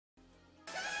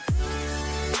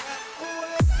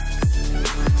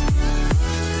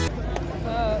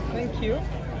Thank you.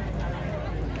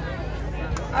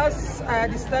 As I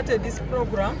had started this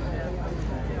program,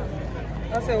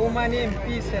 as a woman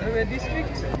MP, Serere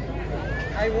district,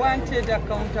 I wanted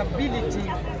accountability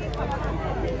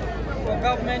for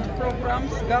government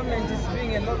programs. Government is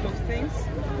doing a lot of things.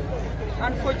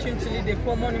 Unfortunately, the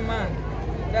common man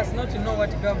does not know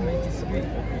what government is doing.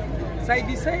 So I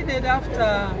decided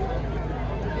after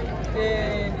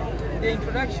the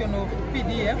introduction of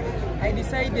PDM, I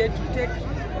decided to take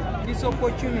this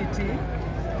opportunity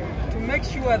to make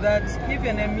sure that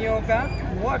even Emyoga,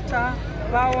 water,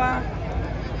 power,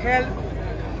 health,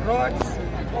 roads,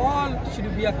 all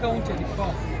should be accounted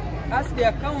for. As they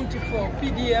account for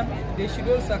PDM, they should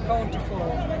also account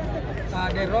for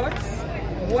the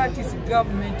roads. What is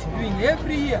government doing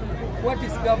every year? What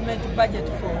is government budget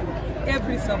for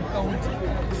every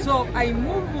sub-county? So I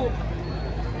move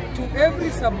to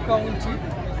every sub-county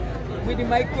with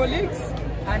my colleagues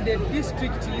and the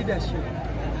district leadership.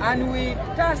 And we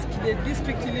task the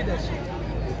district leadership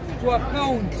to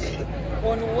account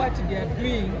on what they are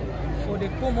doing for the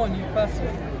common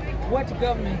person, what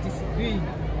government is doing.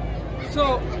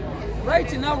 So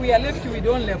right now we are left with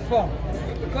only 4,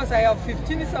 because I have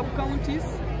 15 sub-counties.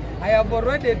 I have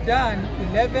already done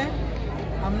 11.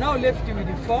 I'm now left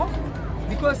with 4,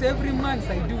 because every month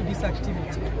I do this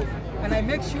activity. And I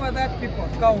make sure that people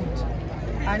count.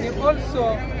 And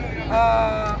also,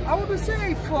 I would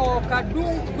say for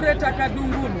Greater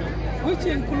Kadungulu, which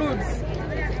includes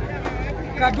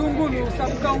Kadungulu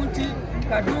Sub-County,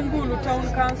 Kadungulu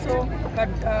Town Council,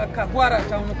 Kagwara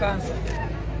Town Council.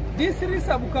 These 3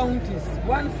 sub-counties,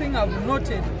 one thing I've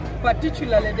noted,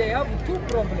 particularly they have 2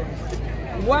 problems.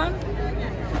 One,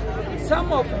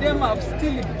 some of them have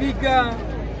still bigger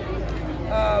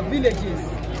villages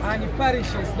and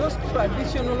parishes, those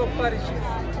traditional parishes.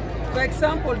 For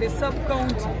example, the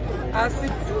sub-county has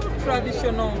 2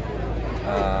 traditional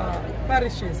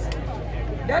parishes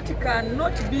that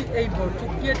cannot be able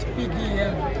to get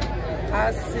PDM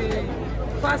as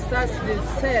fast as the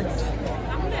cells.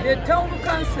 The town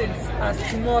councils are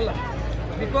smaller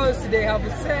because they have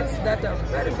cells that are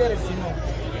very, very small.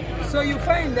 So you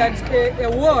find that a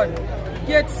ward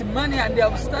gets money and they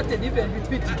have started even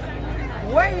repeating,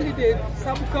 while the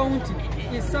sub-county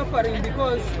is suffering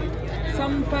because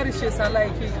some parishes are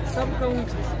like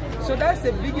sub-counties. So that's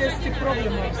the biggest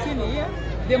problem I've seen here.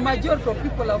 The majority of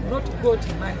people have not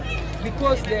got money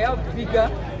because they have bigger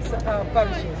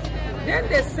parishes. Then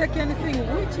the second thing,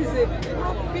 which is the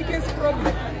biggest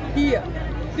problem here,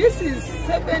 this is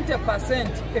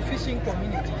 70% a fishing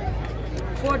community.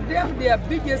 For them, their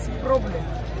biggest problem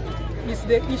is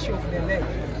the issue of the lake.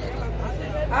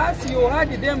 As you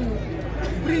heard them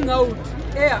bring out,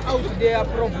 air out their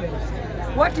problems,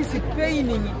 what is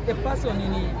paining a person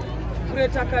in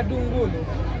Greater Kadungulu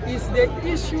is the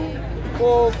issue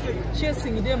of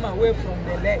chasing them away from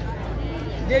the lake.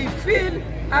 They feel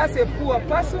as a poor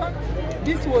person,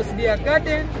 this was their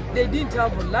garden, they didn't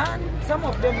have land, some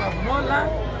of them have no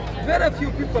land, very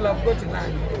few people have got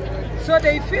land. So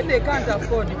they feel they can't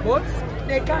afford boats,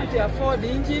 they can't afford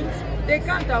engines, they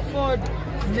can't afford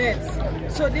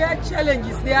nets. So their challenge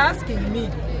is they're asking me,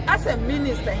 as a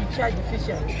minister in charge of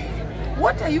fisheries,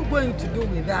 what are you going to do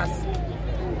with us?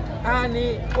 And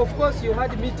of course you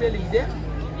heard me telling them,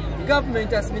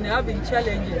 government has been having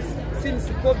challenges since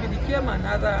COVID came and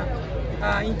other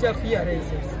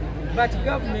interferences. But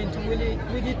government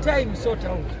will, with the time, sort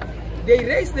out. They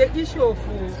raised the issue of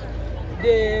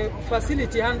the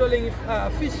facility handling,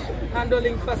 fish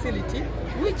handling facility,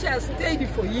 which has stayed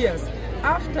for years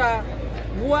after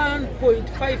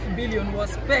 1.5 billion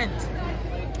was spent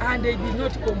and they did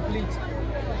not complete.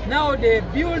 Now the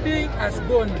building has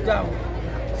gone down.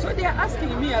 So they are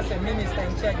asking me as a minister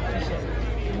in charge of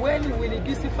fisheries, when will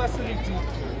this facility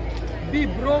be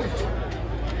brought?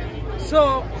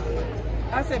 So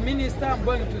as a minister, I'm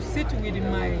going to sit with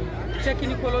my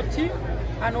technical team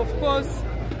and of course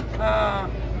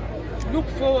look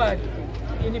forward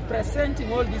in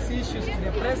presenting all these issues to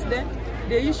the president.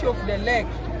 The issue of the lake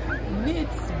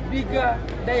needs bigger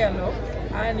dialogue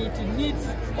and it needs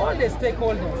all the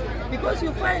stakeholders, because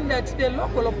you find that the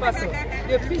local person,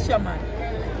 the fisherman,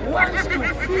 wants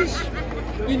to fish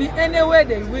in any way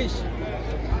they wish,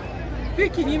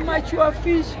 picking immature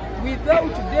fish without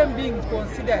them being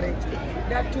considerate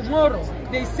that tomorrow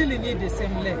they still need the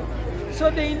same lake. So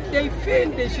they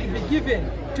feel they should be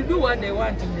given to do what they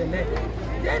want in the lake.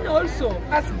 Then also,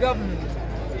 as government,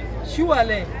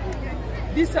 surely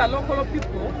these are local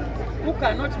people who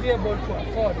cannot be able to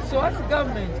afford. So as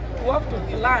government, we have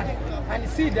to plan and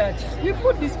see that we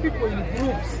put these people in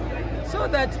groups so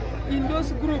that in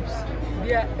those groups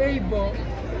they are able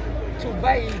to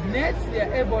buy nets, they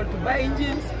are able to buy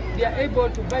engines, they are able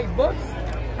to buy boats,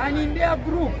 and in their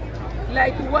group,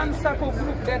 like one circle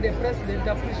group that the president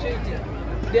appreciated,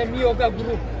 the Mioga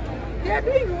group, they are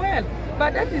doing well,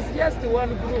 but that is just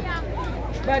one group.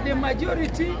 But the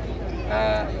majority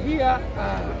here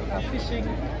are fishing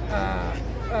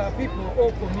people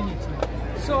or community.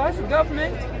 So as a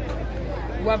government,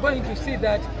 we are going to see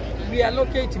that we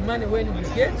allocate money when we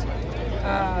get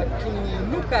to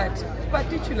look at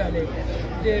particularly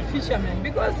the fishermen,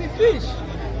 because the fish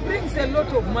brings a lot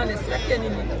of money, secondly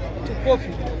to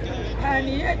coffee, and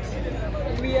yet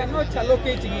we are not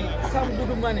allocating some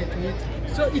good money to it.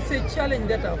 So it's a challenge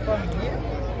that I found here.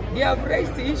 They have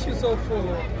raised the issues of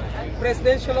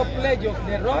presidential pledge of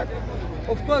the road.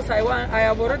 Of course, I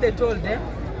have already told them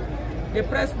the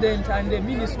president and the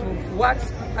Minister of Works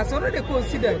has already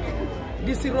considered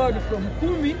this road from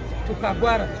Kumi to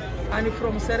Kagwara and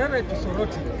from Serere to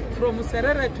Soroti, from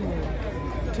Serere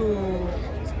to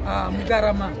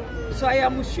Mugarama. So I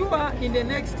am sure in the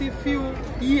next few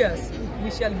years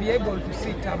we shall be able to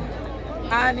see TAM,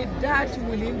 and that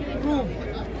will improve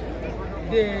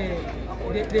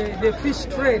the fish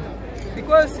trade,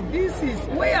 because this is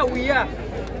where we are,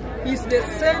 is the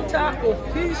center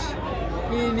of fish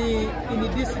in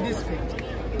this district.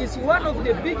 It's one of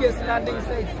the biggest landing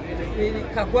sites.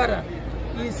 Kagwara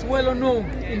is well known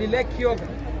in Lake Yoga.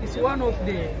 It's one of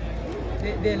the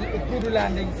good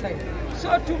landing sites.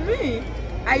 So to me,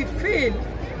 I feel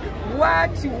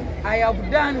what I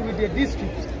have done with the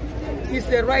district is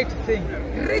the right thing.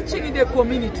 Reaching the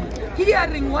community,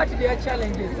 hearing what their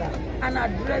challenges are, and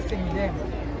addressing them.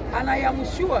 And I am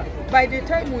sure by the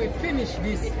time we finish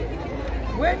this,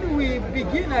 when we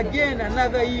begin again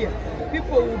another year,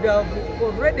 people would have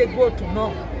already got to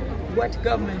know what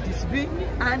government is doing,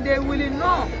 and they will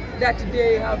know that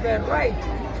they have a right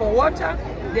for water,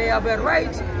 they have a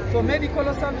right for medical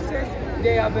services,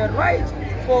 they have a right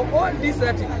for all this.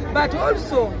 But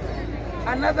also,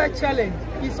 another challenge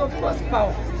is of course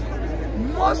power.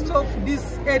 Most of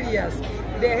these areas,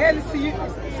 the health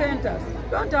centers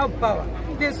don't have power,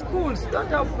 the schools don't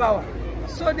have power.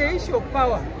 So the issue of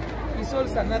power is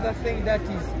also another thing that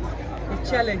is a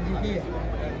challenge here.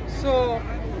 So,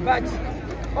 but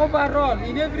overall,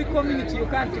 in every community you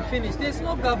can't finish. There's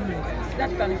no government that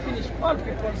can finish all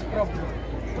people's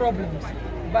problems.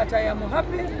 But I am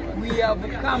happy we have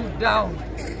come down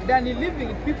than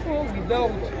leaving people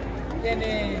without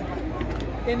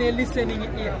any listening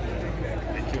ear.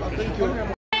 Thank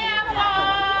you.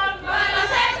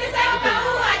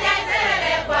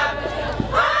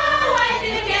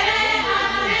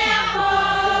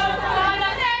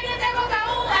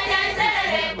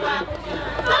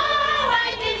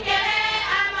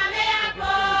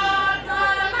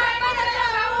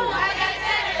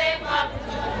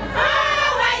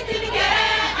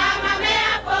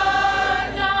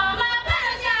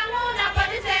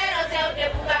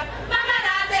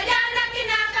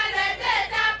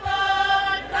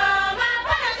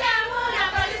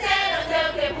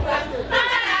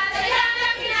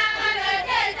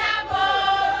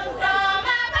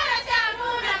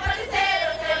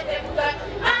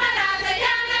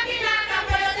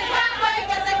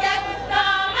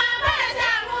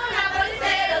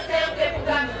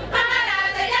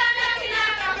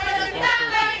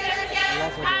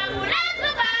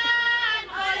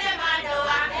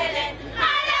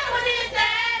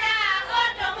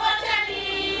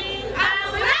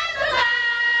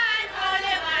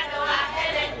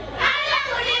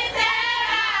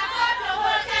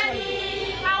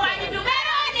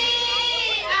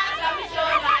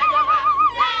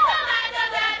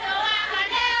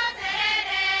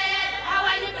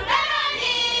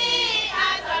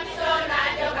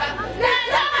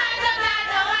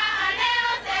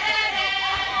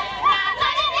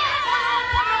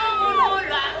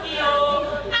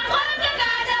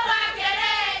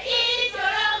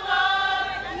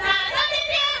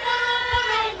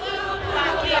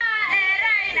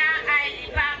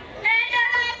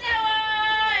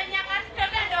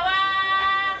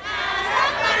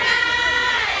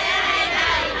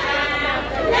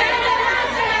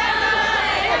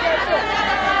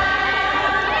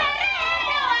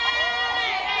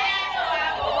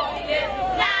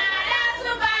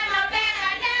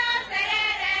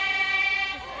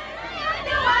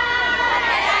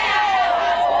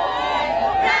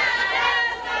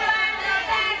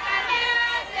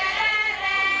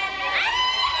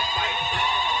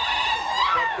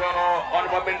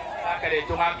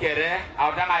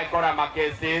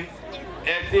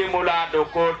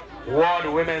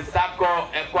 World Women's Circle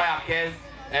Choir Case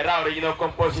original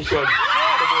composition.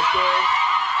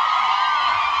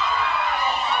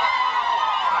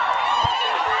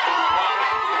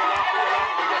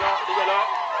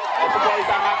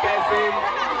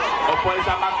 Makesi, o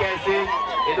Polisa Makesi,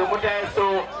 e do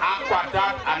Muteso,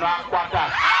 Aquatat,